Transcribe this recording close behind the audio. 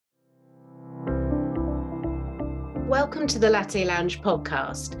Welcome to the Latte Lounge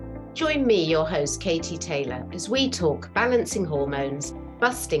podcast. Join me, your host, Katie Taylor, as we talk balancing hormones,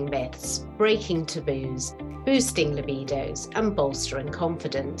 busting myths, breaking taboos, boosting libidos, and bolstering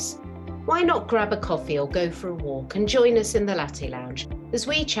confidence. Why not grab a coffee or go for a walk and join us in the Latte Lounge as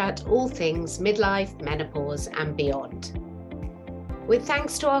we chat all things midlife, menopause, and beyond. With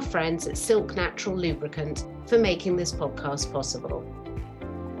thanks to our friends at Silk Natural Lubricant for making this podcast possible.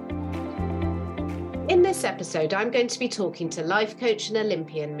 In this episode, I'm going to be talking to life coach and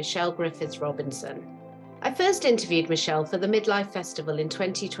Olympian Michelle Griffiths Robinson. I first interviewed Michelle for the Midlife Festival in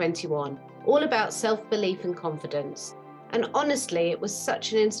 2021, all about self-belief and confidence. And honestly, it was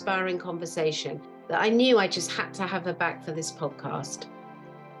such an inspiring conversation that I knew I just had to have her back for this podcast.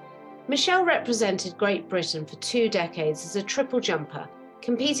 Michelle represented Great Britain for 2 decades as a triple jumper,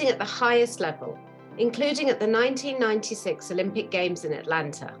 competing at the highest level, including at the 1996 Olympic Games in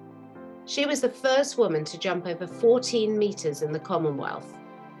Atlanta. She was the first woman to jump over 14 meters in the Commonwealth.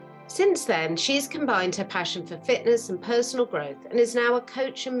 Since then, she's combined her passion for fitness and personal growth and is now a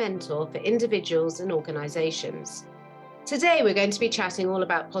coach and mentor for individuals and organizations. Today, we're going to be chatting all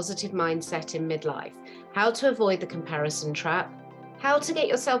about positive mindset in midlife, how to avoid the comparison trap, how to get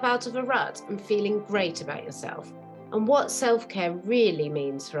yourself out of a rut and feeling great about yourself, and what self-care really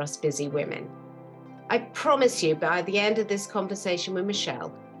means for us busy women. I promise you, by the end of this conversation with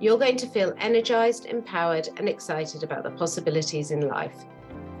Michelle, you're going to feel energized, empowered, and excited about the possibilities in life.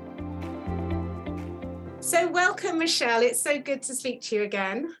 So welcome, Michelle. It's so good to speak to you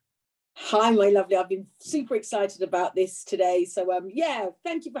again. Hi, my lovely. I've been super excited about this today. So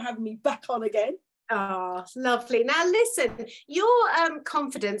thank you for having me back on again. Oh, lovely. Now, listen, your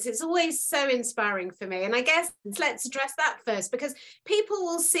confidence is always so inspiring for me. And I guess let's address that first, because people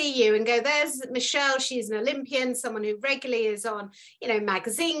will see you and go, there's Michelle, she's an Olympian, someone who regularly is on,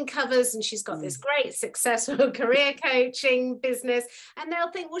 magazine covers, and she's got this great successful career coaching business. And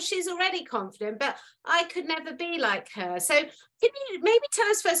they'll think, well, she's already confident, but I could never be like her. So can you maybe tell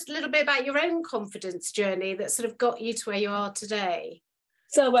us first a little bit about your own confidence journey that sort of got you to where you are today?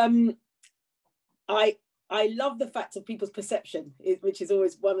 So, I love the fact of people's perception, which is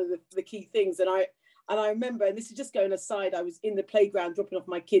always one of the key things. And I remember, and this is just going aside, I was in the playground dropping off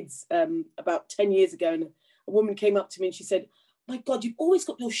my kids about 10 years ago, and a woman came up to me and she said, "My God, you've always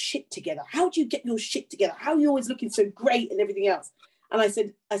got your shit together. How do you get your shit together? How are you always looking so great and everything else?" And I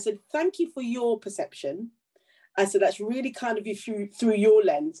said, "Thank you for your perception." I said, "That's really kind of you through your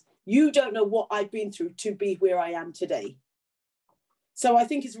lens. You don't know what I've been through to be where I am today." So I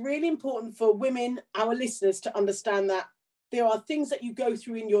think it's really important for women, our listeners, to understand that there are things that you go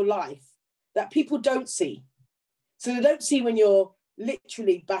through in your life that people don't see. So they don't see when you're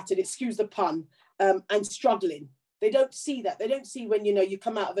literally battered, excuse the pun, and struggling. They don't see that. They don't see when, you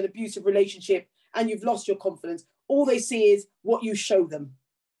come out of an abusive relationship and you've lost your confidence. All they see is what you show them.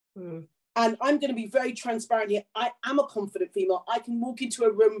 And I'm going to be very transparent here. I am a confident female. I can walk into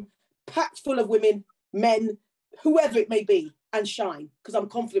a room packed full of women, men, whoever it may be, and shine, because I'm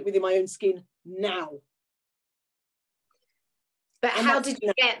confident within my own skin now. But how did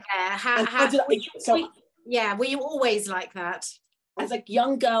you get there? Were you always like that? As a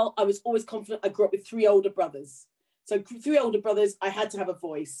young girl, I was always confident. I grew up with 3 older brothers. So 3 older brothers, I had to have a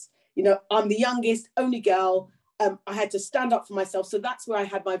voice. I'm the youngest, only girl. I had to stand up for myself. So that's where I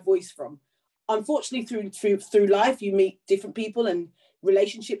had my voice from. Unfortunately, through life, you meet different people and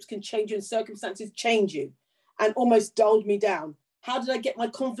relationships can change you and circumstances change you, and almost dulled me down. How did I get my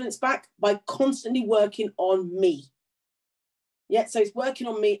confidence back? By constantly working on me. So it's working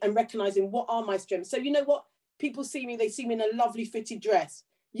on me and recognizing what are my strengths. So you know what? People see me, they see me in a lovely fitted dress.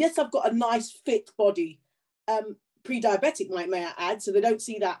 Yes, I've got a nice fit body. Pre-diabetic, may I add, so they don't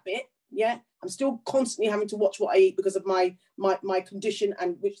see that bit. I'm still constantly having to watch what I eat because of my condition,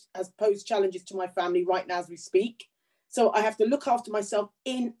 and which has posed challenges to my family right now as we speak. So I have to look after myself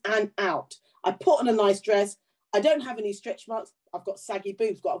in and out. I put on a nice dress. I don't have any stretch marks. I've got saggy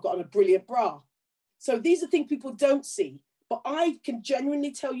boobs, but I've got on a brilliant bra. So these are things people don't see. But I can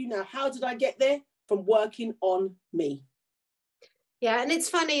genuinely tell you now, how did I get there? From working on me. Yeah, and it's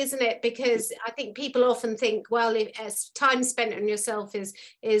funny, isn't it? Because I think people often think, well, as time spent on yourself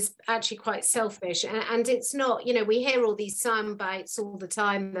is actually quite selfish, and it's not. We hear all these sound bites all the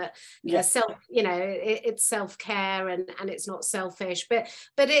time that it's self-care and it's not selfish, but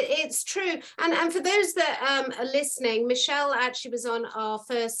it's true. And for those that are listening, Michelle actually was on our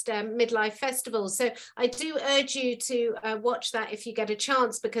first midlife festival, so I do urge you to watch that if you get a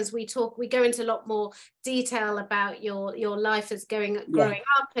chance, because we go into a lot more detail about your life as growing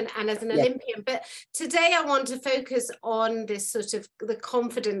up and as an Olympian. But today I want to focus on this sort of the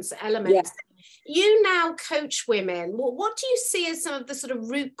confidence element that You now coach women. What do you see as some of the sort of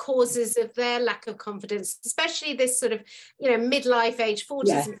root causes of their lack of confidence, especially this sort of, midlife age,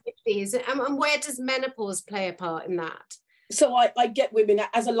 40s and 50s? And where does menopause play a part in that? So I get women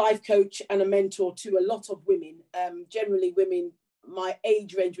as a life coach and a mentor to a lot of women. Generally women, my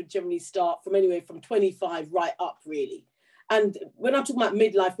age range would generally start from anywhere from 25 right up, really. And when I'm talking about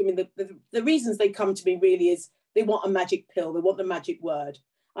midlife women, the reasons they come to me really is they want a magic pill. They want the magic word.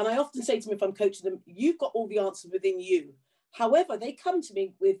 And I often say to them, if I'm coaching them, you've got all the answers within you. However, they come to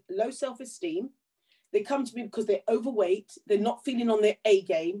me with low self-esteem. They come to me because they're overweight. They're not feeling on their A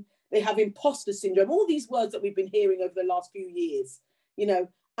game. They have imposter syndrome, all these words that we've been hearing over the last few years, and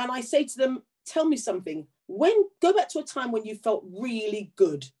I say to them, tell me something. Go back to a time when you felt really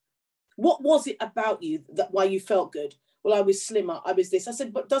good. What was it about you why you felt good? Well, I was slimmer, I was this. I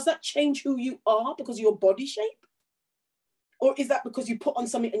said, but does that change who you are because of your body shape? Or is that because you put on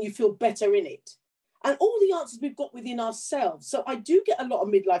something and you feel better in it? And all the answers we've got within ourselves. So I do get a lot of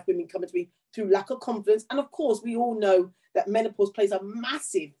midlife women coming to me through lack of confidence. And of course, we all know that menopause plays a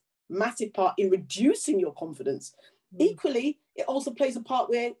massive part in reducing your confidence. Equally, it also plays a part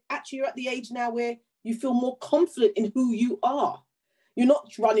where actually you're at the age now where you feel more confident in who you are. You're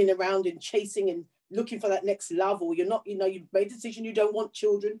not running around and chasing and looking for that next love, or you're not, you've made a decision you don't want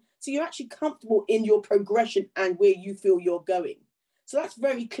children. So you're actually comfortable in your progression and where you feel you're going. So that's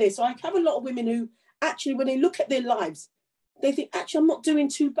very clear. So I have a lot of women who actually, when they look at their lives, they think, actually, I'm not doing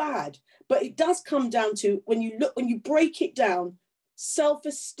too bad. But it does come down to when you break it down,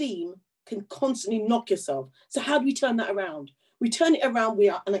 self-esteem can constantly knock yourself. So how do we turn that around? We turn it around,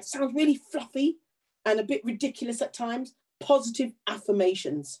 and it sounds really fluffy and a bit ridiculous at times, positive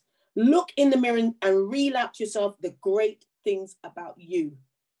affirmations. Look in the mirror and reel out to yourself the great things about you.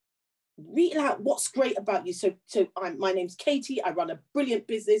 Reel out what's great about you. So my name's Katie. I run a brilliant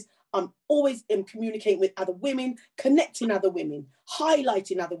business. I'm always communicating with other women, connecting other women,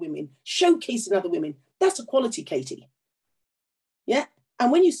 highlighting other women, showcasing other women. That's a quality, Katie. Yeah.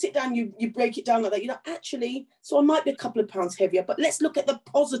 And when you sit down, you break it down like that, actually, so I might be a couple of pounds heavier, but let's look at the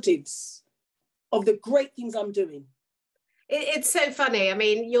positives of the great things I'm doing. It's so funny. I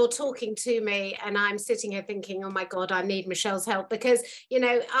mean, you're talking to me and I'm sitting here thinking, oh my God, I need Michelle's help because,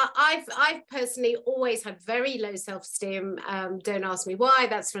 I've personally always had very low self-esteem. Don't ask me why,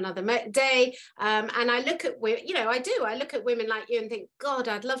 that's for another day. And I look at women, I look at women like you and think, God,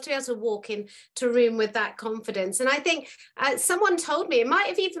 I'd love to be able to walk into a room with that confidence. And I think someone told me, it might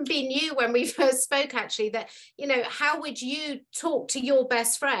have even been you when we first spoke actually, that, how would you talk to your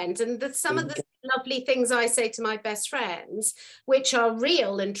best friend? And some of the lovely things I say to my best friends, which are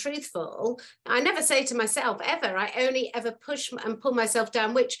real and truthful, I never say to myself ever. I only ever push and pull myself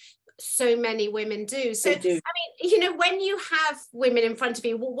down, which so many women do. So, I mean, when you have women in front of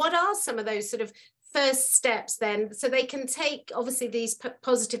you, well, what are some of those sort of first steps then, so they can take obviously these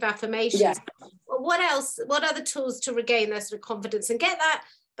positive affirmations? Yeah. Well, what else? What other tools to regain their sort of confidence and get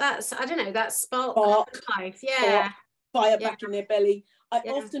that's I don't know, that spark life, fire back in their belly? I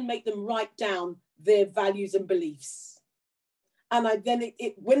often make them write down their values and beliefs. And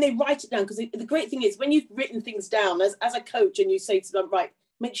when they write it down, because the great thing is when you've written things down as a coach and you say to them, right,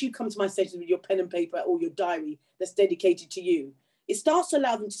 make sure you come to my sessions with your pen and paper or your diary that's dedicated to you. It starts to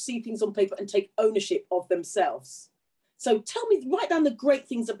allow them to see things on paper and take ownership of themselves. So write down the great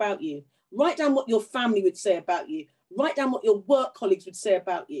things about you. Write down what your family would say about you. Write down what your work colleagues would say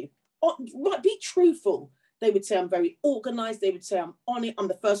about you. Be truthful. They would say I'm very organized. They would say I'm on it. I'm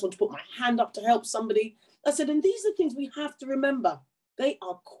the first one to put my hand up to help somebody. I said, and these are things we have to remember. They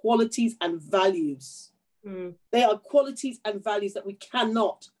are qualities and values. They are qualities and values that we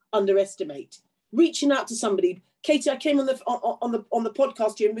cannot underestimate. Reaching out to somebody. Katie, I came on the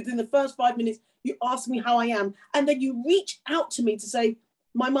podcast here, and within the first 5 minutes, you asked me how I am. And then you reach out to me to say,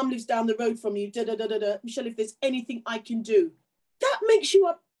 my mum lives down the road from you. Michelle, if there's anything I can do. That makes you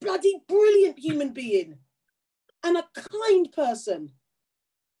a bloody brilliant human being. And a kind person.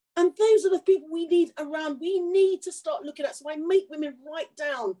 And those are the people we need around. We need to start looking at. So I make women write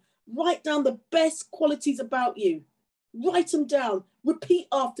down the best qualities about you. Write them down. Repeat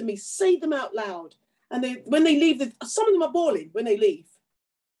after me. Say them out loud. And when they leave, some of them are bawling when they leave.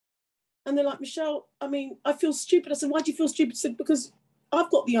 And they're like, Michelle, I mean, I feel stupid. I said, why do you feel stupid? I said, because I've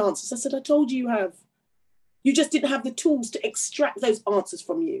got the answers. I said, I told you have. You just didn't have the tools to extract those answers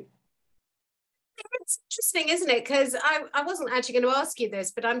from you. It's interesting, isn't it? Because I wasn't actually going to ask you this,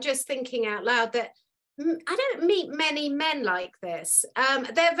 but I'm just thinking out loud that I don't meet many men like this.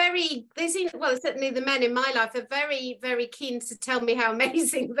 They seem, well, certainly the men in my life are very, very keen to tell me how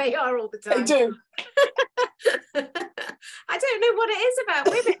amazing they are all the time. They do. I don't know what it is about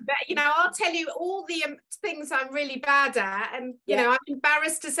women, but you know, I'll tell you all the things I'm really bad at, and you know, I'm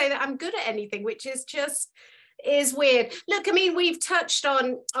embarrassed to say that I'm good at anything, which is just is weird. Look, I mean, we've touched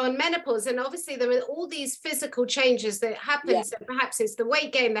on menopause, and obviously there are all these physical changes that happen. So perhaps it's the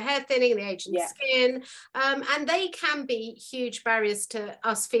weight gain, the hair thinning, the aging skin, and they can be huge barriers to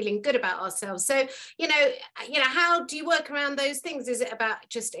us feeling good about ourselves. So you know, how do you work around those things? Is it about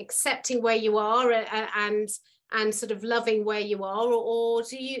just accepting where you are and sort of loving where you are, or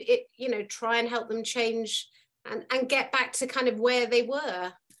do you try and help them change and get back to kind of where they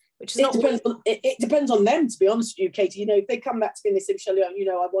were? Which is it depends on them, to be honest with you, Katie. You know, if they come back to me and they say, Michelle, you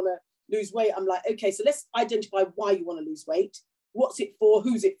know, I want to lose weight, I'm like, okay, so let's identify why you want to lose weight. What's it for?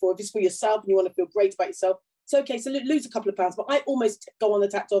 Who's it for? If it's for yourself and you want to feel great about yourself, it's okay, so lose a couple of pounds. But I almost go on the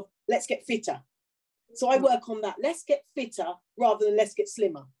tact of, let's get fitter. So I work on that. Let's get fitter rather than let's get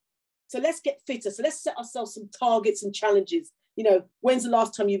slimmer. So let's get fitter. So let's set ourselves some targets and challenges. You know, when's the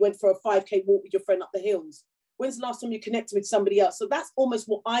last time you went for a 5K walk with your friend up the hills? When's the last time you connected with somebody else? So that's almost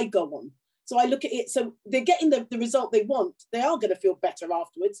what I go on. So I look at it. So they're getting the result they want. They are going to feel better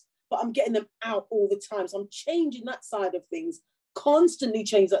afterwards, but I'm getting them out all the time. So I'm changing that side of things, constantly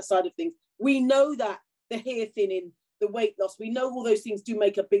change that side of things. We know that the hair thinning, the weight loss, we know all those things do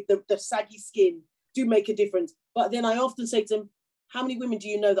make a big, the saggy skin do make a difference. But then I often say to them, how many women do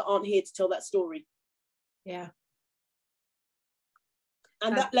you know that aren't here to tell that story? Yeah.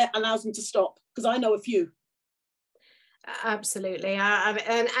 And that allows them to stop, because I know a few. Absolutely.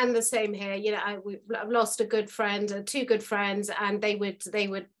 And the same here. You know, I've lost a good friend, two good friends, and they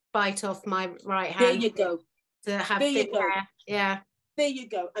would bite off my right hand. There you go. To have thick hair. Yeah. There you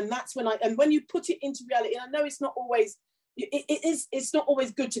go. And that's when you put it into reality, and I know it's not always, it's not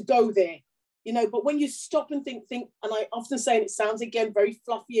always good to go there, you know, but when you stop and think, and I often say, and it sounds again very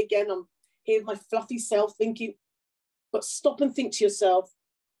fluffy again, I'm here with my fluffy self thinking, but stop and think to yourself,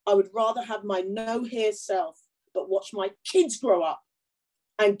 I would rather have my no hair self, but watch my kids grow up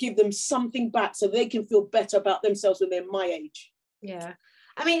and give them something back so they can feel better about themselves when they're my age. Yeah.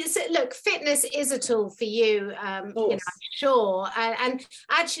 I mean, look, fitness is a tool for you, you know, I'm sure. And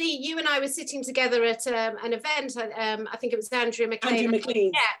actually, you and I were sitting together at an event. I think it was Andrew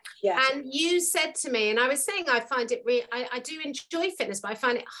McLean. Yeah. And you said to me, and I was saying, I find it I do enjoy fitness, but I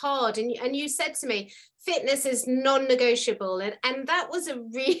find it hard. And you said to me, fitness is non-negotiable, and that was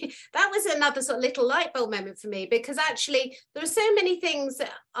another sort of little light bulb moment for me, because actually there are so many things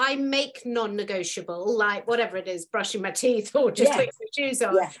that I make non-negotiable, like whatever it is, brushing my teeth or just putting some shoes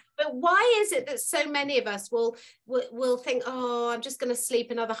on. But why is it that so many of us will think, oh, I'm just going to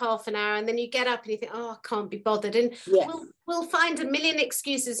sleep another half an hour, and then you get up and you think, oh, I can't be bothered, and we'll find a million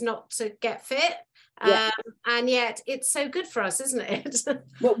excuses not to get fit. And yet it's so good for us, isn't it?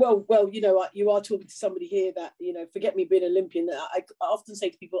 well, you know, you are talking to somebody here that, you know, forget me being an Olympian. I often say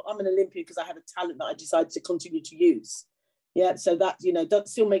to people, I'm an Olympian because I have a talent that I decided to continue to use. Yeah, so that, you know, that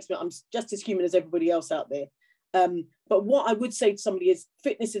still makes me, I'm just as human as everybody else out there. But what I would say to somebody is,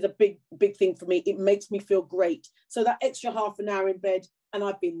 fitness is a big thing for me. It makes me feel great. So that extra half an hour in bed, and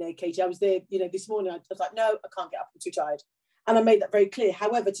I've been there, Katie. I was there, you know, this morning. I was like, no, I can't get up. I'm too tired. And I made that very clear.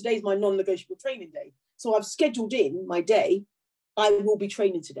 However, today's my non-negotiable training day. So I've scheduled in my day. I will be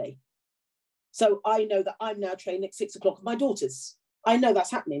training today. So I know that I'm now training at 6 o'clock with my daughters. I know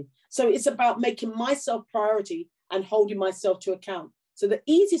that's happening. So it's about making myself priority and holding myself to account. So the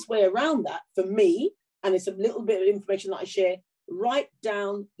easiest way around that for me, and it's a little bit of information that I share, write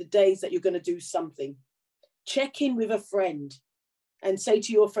down the days that you're going to do something. Check in with a friend and say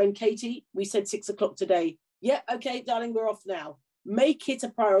to your friend, Katie, we said 6 o'clock today. Yeah, okay, darling, we're off now. Make it a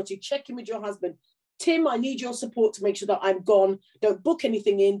priority. Check in with your husband. Tim, I need your support to make sure that I'm gone. Don't book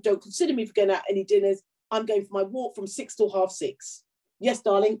anything in. Don't consider me for going out any dinners. I'm going for my walk from 6 till 6:30. Yes,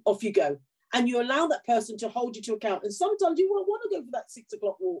 darling, off you go. And you allow that person to hold you to account. And sometimes you won't want to go for that 6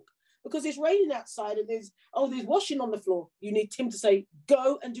 o'clock walk because it's raining outside and there's washing on the floor. You need Tim to say,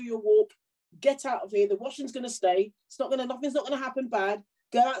 go and do your walk. Get out of here. The washing's going to stay. Nothing's not going to happen bad.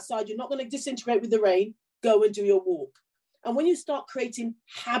 Go outside. You're not going to disintegrate with the rain. Go and do your walk. And when you start creating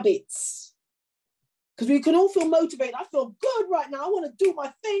habits, because we can all feel motivated. I feel good right now. I want to do my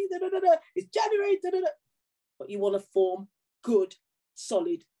thing. It's January. But you want to form good,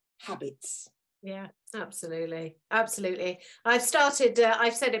 solid habits. Yeah, absolutely. Absolutely. I've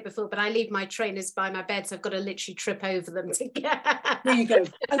said it before, but I leave my trainers by my bed, so I've got to literally trip over them to get. There you go.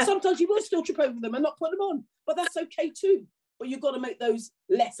 And sometimes you will still trip over them and not put them on, but that's okay too. But you've got to make those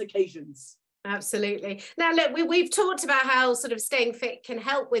less occasions. Absolutely. Now, look, we've talked about how sort of staying fit can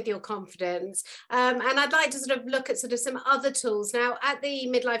help with your confidence. And I'd like to sort of look at sort of some other tools. Now, at the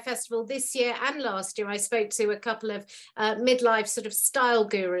Midlife Festival this year and last year, I spoke to a couple of midlife sort of style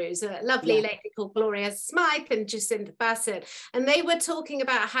gurus, a lovely lady called Gloria Smythe and Jacinta Bassett. And they were talking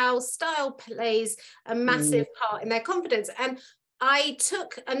about how style plays a massive part in their confidence. And I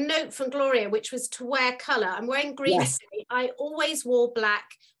took a note from Gloria, which was to wear colour. I'm wearing green today. I always wore black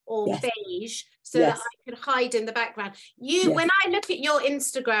or beige so that I could hide in the background. When I look at your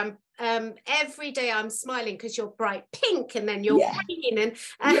Instagram, every day I'm smiling because you're bright pink and then you're green. And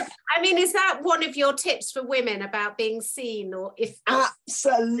I mean, is that one of your tips for women about being seen? Or if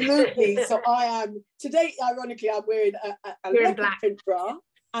absolutely. So I am today, ironically, I'm wearing a leopard print bra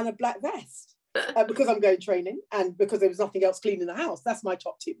and a black vest. Because I'm going training and because there was nothing else clean in the house. That's my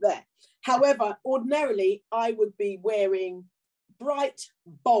top tip there. However, ordinarily, I would be wearing bright,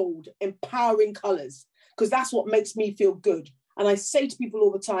 bold, empowering colours because that's what makes me feel good. And I say to people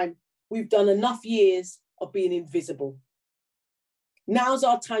all the time, we've done enough years of being invisible. Now's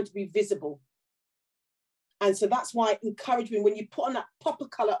our time to be visible. And so that's why I encourage me, when you put on that pop of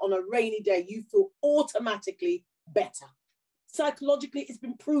colour on a rainy day, you feel automatically better. Psychologically, it's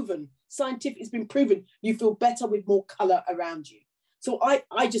been proven. Scientifically, it's been proven. You feel better with more colour around you. So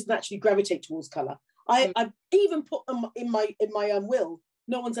I just naturally gravitate towards colour. I've even put in my will,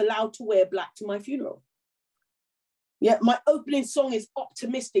 no one's allowed to wear black to my funeral. Yeah, my opening song is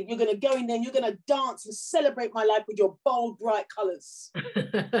optimistic. You're going to go in there and you're going to dance and celebrate my life with your bold, bright colours.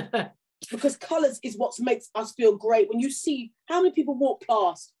 Because colours is what makes us feel great. When you see how many people walk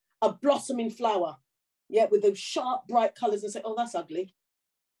past a blossoming flower, with those sharp, bright colours and say, oh, that's ugly.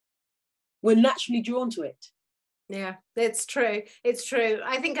 We're naturally drawn to it. Yeah, it's true. It's true.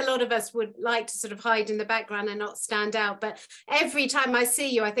 I think a lot of us would like to sort of hide in the background and not stand out. But every time I see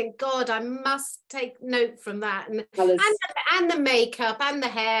you, I think, God, I must take note from that. And the makeup and the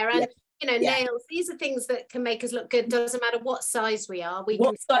hair and, nails. These are things that can make us look good. Doesn't matter what size we are.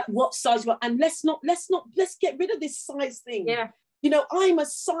 What size we are. And let's get rid of this size thing. Yeah. I'm a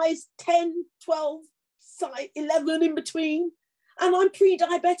size 10, 12, size 11 in between, and I'm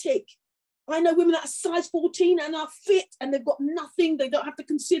pre-diabetic. I know women that are size 14 and are fit and they've got nothing, they don't have to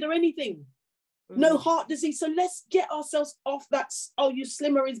consider anything. No heart disease. So let's get ourselves off that, oh, you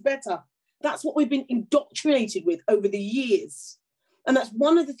slimmer is better. That's what we've been indoctrinated with over the years. And that's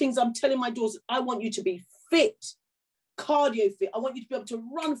one of the things I'm telling my daughters. I want you to be fit, cardio fit. I want you to be able to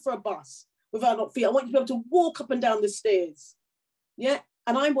run for a bus without not fit. I want you to be able to walk up and down the stairs. Yeah.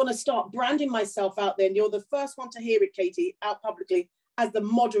 And I want to start branding myself out there. And you're the first one to hear it, Katie, out publicly, as the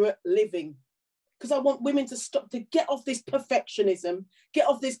moderate living. Because I want women to stop, to get off this perfectionism, get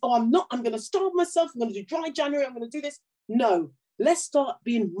off this, I'm going to starve myself, I'm going to do dry January, I'm going to do this. No, let's start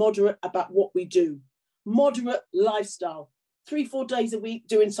being moderate about what we do. Moderate lifestyle, 3-4 days a week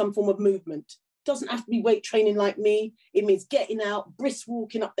doing some form of movement. Doesn't have to be weight training like me. It means getting out, brisk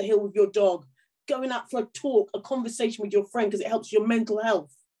walking up the hill with your dog, going out for a talk, a conversation with your friend, because it helps your mental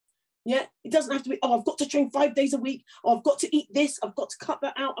health. Yeah, it doesn't have to be, I've got to train 5 days a week, I've got to eat this, I've got to cut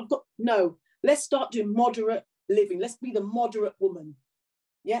that out, no. Let's start doing moderate living. Let's be the moderate woman.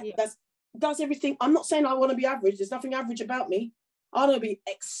 Yeah. That's everything. I'm not saying I want to be average. There's nothing average about me. I want to be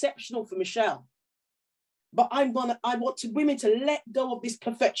exceptional for Michelle. But I want women to let go of this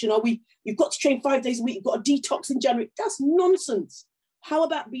perfection. You've got to train 5 days a week, you've got to detox in January. That's nonsense. How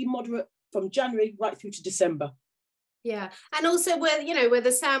about being moderate from January right through to December? Yeah. And also we're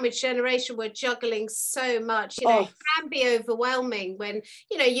the sandwich generation, we're juggling so much, it can be overwhelming when,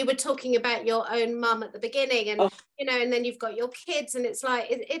 you were talking about your own mum at the beginning and, and then you've got your kids and it's like,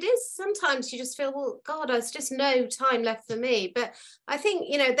 it is sometimes you just feel, well, God, there's just no time left for me. But I think,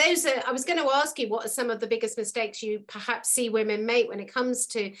 I was going to ask you, what are some of the biggest mistakes you perhaps see women make when it comes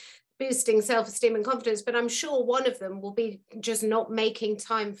to boosting self-esteem and confidence, but I'm sure one of them will be just not making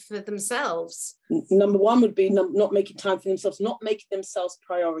time for themselves. Number one would be not making time for themselves, not making themselves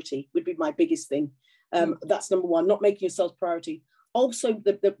priority would be my biggest thing. That's number one, not making yourselves priority. Also,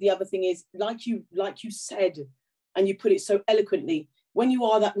 the other thing is, like you said, and you put it so eloquently, we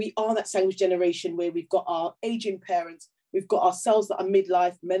are that sandwich generation where we've got our aging parents, we've got ourselves that are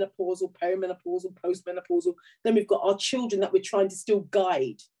midlife, menopausal, perimenopausal, postmenopausal, then we've got our children that we're trying to still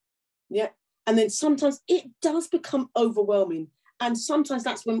guide. Yeah. And then sometimes it does become overwhelming. And sometimes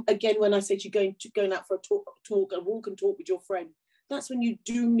that's when I say to you going out for a walk and talk with your friend, that's when you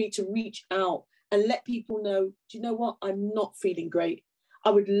do need to reach out and let people know, do you know what? I'm not feeling great.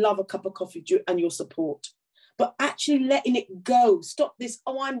 I would love a cup of coffee and your support. But actually letting it go. Stop this,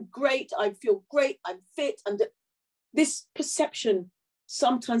 I'm great, I feel great, I'm fit. And this perception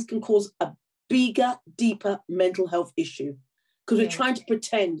sometimes can cause a bigger, deeper mental health issue, because we're trying to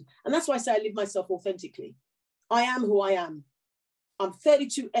pretend. And that's why I say I live myself authentically. I am who I am. I'm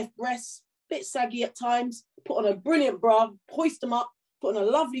 32F breasts, bit saggy at times, put on a brilliant bra, hoist them up, put on a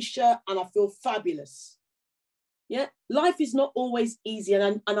lovely shirt, and I feel fabulous. Yeah, life is not always easy,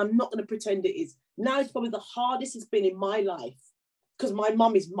 and I'm not going to pretend it is. Now it's probably the hardest it's been in my life, because my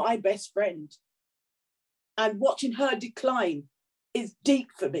mum is my best friend. And watching her decline is deep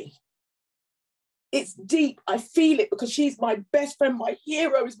for me. It's deep. I feel it because she's my best friend. My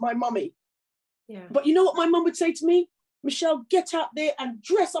hero is my mummy. Yeah. But you know what my mum would say to me? Michelle, get out there and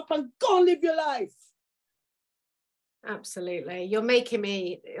dress up and go and live your life. Absolutely. You're making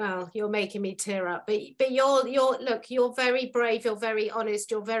me tear up, but you're very brave, you're very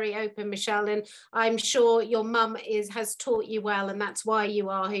honest, you're very open, Michelle, and I'm sure your mum has taught you well, and that's why you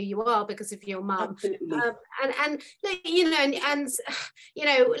are who you are, because of your mum. And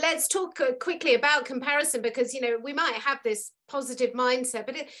let's talk quickly about comparison, because we might have this positive mindset,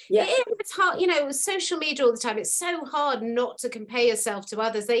 but it's hard, social media all the time. It's so hard not to compare yourself to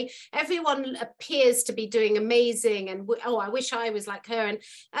others. Everyone appears to be doing amazing, and I wish I was like her.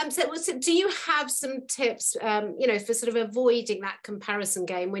 And so do you have some tips for sort of avoiding that comparison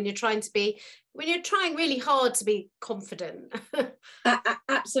game when you're trying really hard to be confident?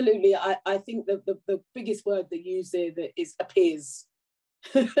 Absolutely. I think the biggest word they use there is appears.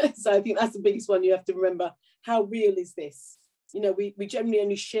 So I think that's the biggest one you have to remember. How real is this? We generally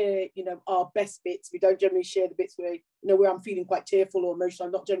only share, our best bits. We don't generally share the bits where, where I'm feeling quite tearful or emotional.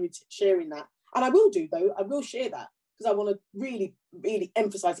 I'm not generally sharing that. And I will do, though. I will share that, because I want to really, really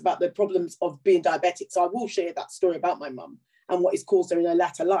emphasize about the problems of being diabetic. So I will share that story about my mum and what it's caused her in her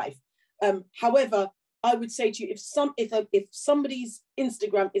latter life. However, I would say to you, if somebody's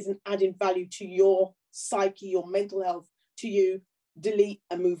Instagram isn't adding value to your psyche, your mental health, to you, delete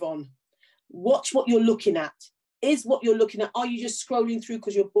and move on. Watch what you're looking at. Is what you're looking at, are you just scrolling through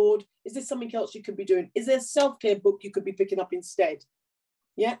because you're bored? Is there something else you could be doing? Is there a self-care book you could be picking up instead?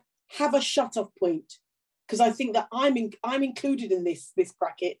 Yeah, have a shut-off point, because I think that I'm included in this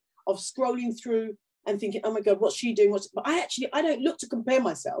bracket of scrolling through and thinking, oh my God, what's she doing? But I don't look to compare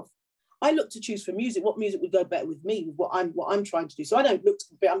myself. I look to choose for music. What music would go better with me, with what I'm trying to do. So I don't look to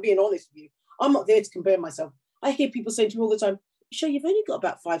compare. I'm being honest with you. I'm not there to compare myself. I hear people saying to me all the time, Michelle, you've only got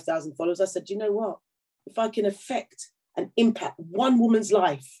about 5,000 followers. I said, do you know what? If I can affect and impact one woman's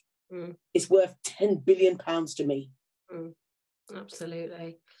life, it's worth 10 billion pounds to me.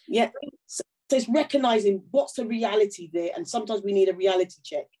 Absolutely. Yeah. So it's recognizing what's the reality there. And sometimes we need a reality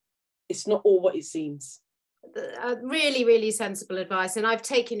check. It's not all what it seems. Really, really sensible advice, and I've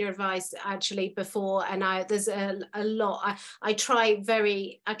taken your advice actually before, and there's a lot. I try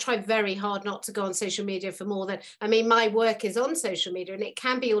very hard not to go on social media for more than, my work is on social media, and it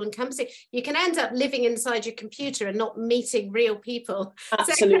can be all encompassing. You can end up living inside your computer and not meeting real people.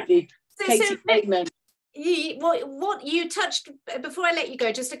 Absolutely. Katie, amen. What you touched, before I let you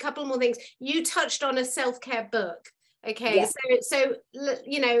go, just a couple more things. You touched on a self-care book. Okay, yeah. So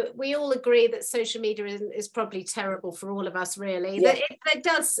we all agree that social media is probably terrible for all of us, really. Yeah. That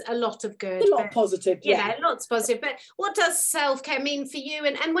does a lot of good. A lot positive, yeah. Lots positive. But what does self-care mean for you?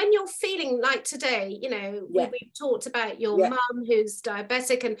 And when you're feeling like today, we've talked about your mum who's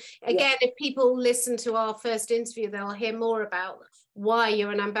diabetic. And again, if people listen to our first interview, they'll hear more about why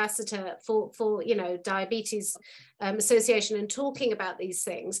you're an ambassador for Diabetes Association and talking about these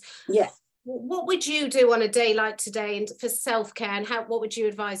things. Yeah. What would you do on a day like today and for self-care, and what would you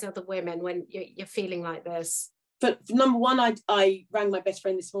advise other women when you're feeling like this? For number one, I rang my best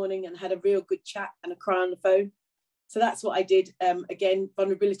friend this morning and had a real good chat and a cry on the phone. So that's what I did. Again,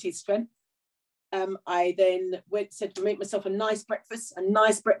 vulnerability is strength. I then said to make myself a nice breakfast,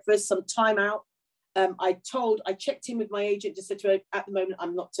 some time out. I checked in with my agent, just said to her, at the moment,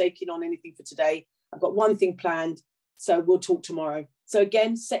 I'm not taking on anything for today. I've got one thing planned, so we'll talk tomorrow. So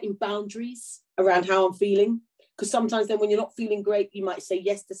again, setting boundaries around how I'm feeling, because sometimes then when you're not feeling great, you might say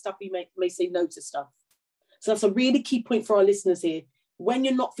yes to stuff, you may say no to stuff. So that's a really key point for our listeners here. When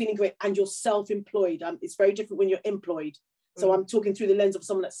you're not feeling great and you're self-employed, it's very different when you're employed. So I'm talking through the lens of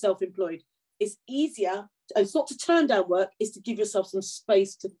someone that's self-employed. It's easier, and it's not to turn down work, it's to give yourself some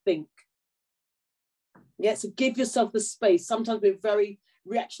space to think. Yeah, so give yourself the space. Sometimes we're very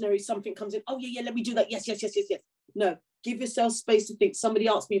reactionary. Something comes in, oh yeah, let me do that. Yes. No. Give yourself space to think. Somebody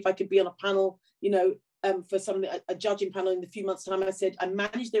asked me if I could be on a panel, for a judging panel in a few months' time. I said, I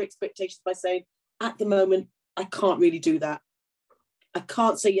manage their expectations by saying, at the moment, I can't really do that. I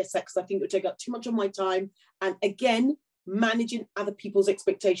can't say yes, because I think it would take up too much of my time. And again, managing other people's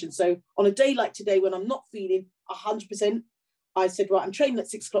expectations. So on a day like today, when I'm not feeling 100%, I said, right, I'm training at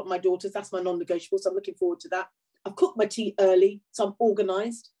 6 o'clock with my daughters. That's my non-negotiable. So I'm looking forward to that. I've cooked my tea early, so I'm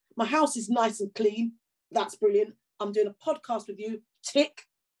organised. My house is nice and clean. That's brilliant. I'm doing a podcast with you, tick,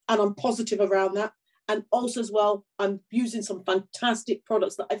 and I'm positive around that. And also as well, I'm using some fantastic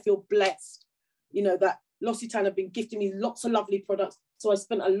products that I feel blessed. You know, that L'Occitane have been gifting me lots of lovely products. So I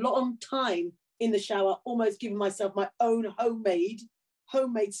spent a long time in the shower, almost giving myself my own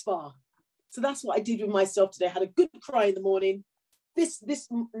homemade spa. So that's what I did with myself today. I had a good cry in the morning. This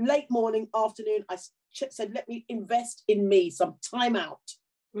late morning, afternoon, I said, let me invest in me, some time out.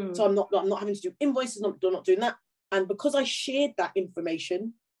 So I'm not having to do invoices, not doing that. And because I shared that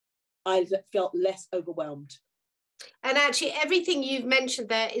information, I felt less overwhelmed. And actually, everything you've mentioned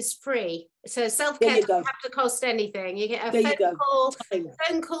there is free. So self-care doesn't have to cost anything. You get a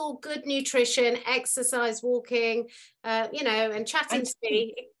phone call, good nutrition, exercise, walking, and chatting to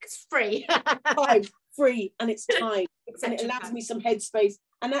me. It's free. Time, free, and it's time. Exactly. And it allows me some headspace.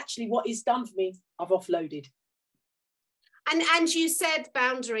 And actually, what it's done for me, I've offloaded. And you said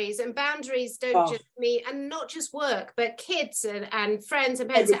boundaries, and boundaries don't just mean, and not just work, but kids and friends and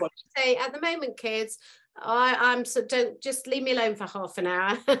parents. Say at the moment, kids, I'm so don't just leave me alone for half an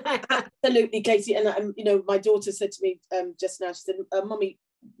hour. Absolutely, Katie. And my daughter said to me just now, she said, "Mummy,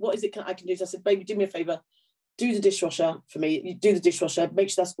 what is it I can do?" So I said, "Baby, do me a favour, do the dishwasher for me. You do the dishwasher, make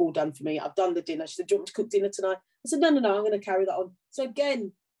sure that's all done for me. I've done the dinner." She said, "Do you want me to cook dinner tonight?" I said, No, I'm going to carry that on. So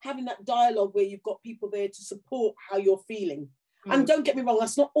again, having that dialogue where you've got people there to support how you're feeling. And don't get me wrong,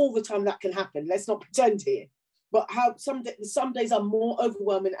 that's not all the time that can happen. Let's not pretend here. But how some days are more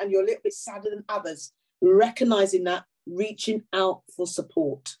overwhelming and you're a little bit sadder than others. Recognizing that, reaching out for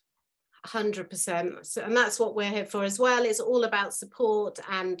support. 100%. So, and that's what we're here for as well. It's all about support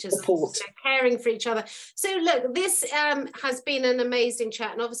and just caring for each other. So look, this has been an amazing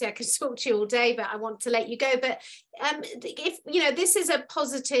chat, and obviously I could talk to you all day, but I want to let you go. But if this is a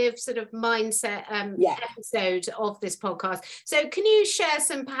positive sort of mindset episode of this podcast, so can you share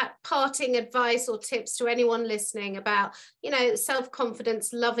some parting advice or tips to anyone listening about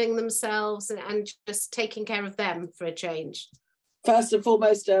self-confidence, loving themselves, and just taking care of them for a change? First and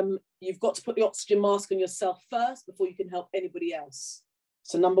foremost, you've got to put the oxygen mask on yourself first before you can help anybody else.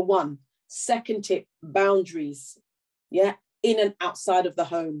 So number one. Second tip, boundaries. Yeah, in and outside of the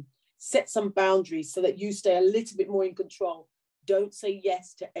home. Set some boundaries so that you stay a little bit more in control. Don't say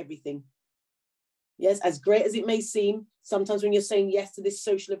yes to everything. Yes, as great as it may seem, sometimes when you're saying yes to this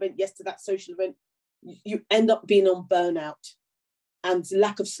social event, yes to that social event, you end up being on burnout and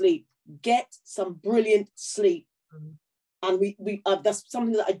lack of sleep. Get some brilliant sleep. And we that's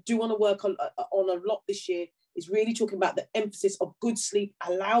something that I do want to work on a lot this year, is really talking about the emphasis of good sleep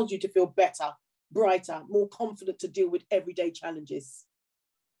allows you to feel better, brighter, more confident to deal with everyday challenges.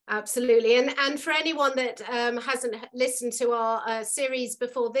 Absolutely. And for anyone that hasn't listened to our series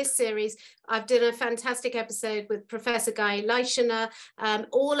before this series, I've done a fantastic episode with Professor Guy Leischener,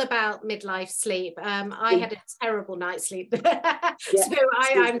 all about midlife sleep. I had a terrible night's sleep, so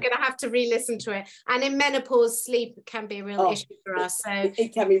I'm going to have to re-listen to it. And in menopause, sleep can be a real issue for us. So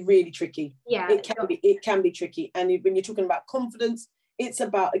it can be really tricky. Yeah, it can be tricky. And when you're talking about confidence, it's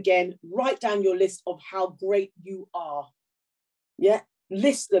about, again, write down your list of how great you are. Yeah.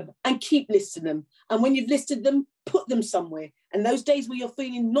 List them and keep listing them. And when you've listed them, put them somewhere. And those days where you're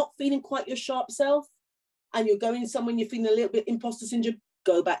not feeling quite your sharp self, and you're going somewhere and you're feeling a little bit imposter syndrome,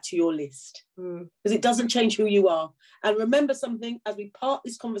 go back to your list. Because it doesn't change who you are. And remember something, as we part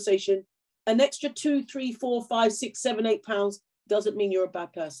this conversation, an extra 2, 3, 4, 5, 6, 7, 8 pounds doesn't mean you're a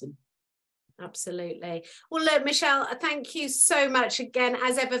bad person. Absolutely. Well, look, Michelle, thank you so much again,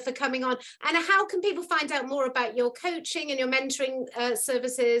 as ever, for coming on. And how can people find out more about your coaching and your mentoring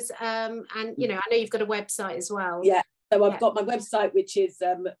services? And, I know you've got a website as well. Yeah. So I've got my website, which is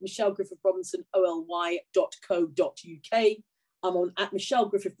Michelle Griffiths Robinson, oly.co.uk. I'm on at Michelle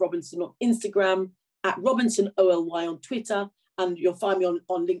Griffiths Robinson on Instagram, at Robinson OLY on Twitter. And you'll find me on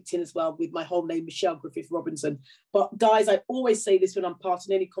LinkedIn as well with my whole name, Michelle Griffiths Robinson. But guys, I always say this when I'm part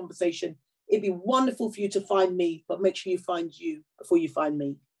in any conversation, it'd be wonderful for you to find me, but make sure you find you before you find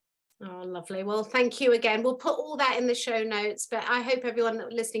me. Oh, lovely. Well, thank you again. We'll put all that in the show notes, but I hope everyone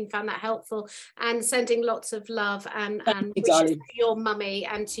listening found that helpful, and sending lots of love and wishes to your mummy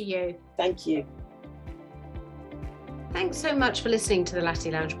and to you. Thank you. Thanks so much for listening to the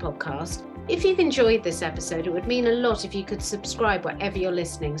Latty Lounge podcast. If you've enjoyed this episode, it would mean a lot if you could subscribe wherever you're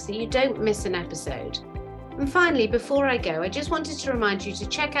listening so you don't miss an episode. And finally, before I go, I just wanted to remind you to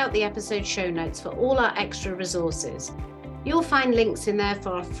check out the episode show notes for all our extra resources. You'll find links in there for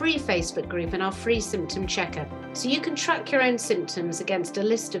our free Facebook group and our free symptom checker, so you can track your own symptoms against a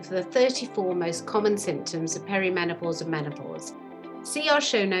list of the 34 most common symptoms of perimenopause and menopause. See our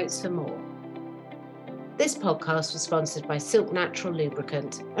show notes for more. This podcast was sponsored by Silk Natural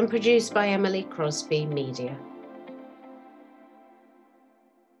Lubricant and produced by Emily Crosby Media.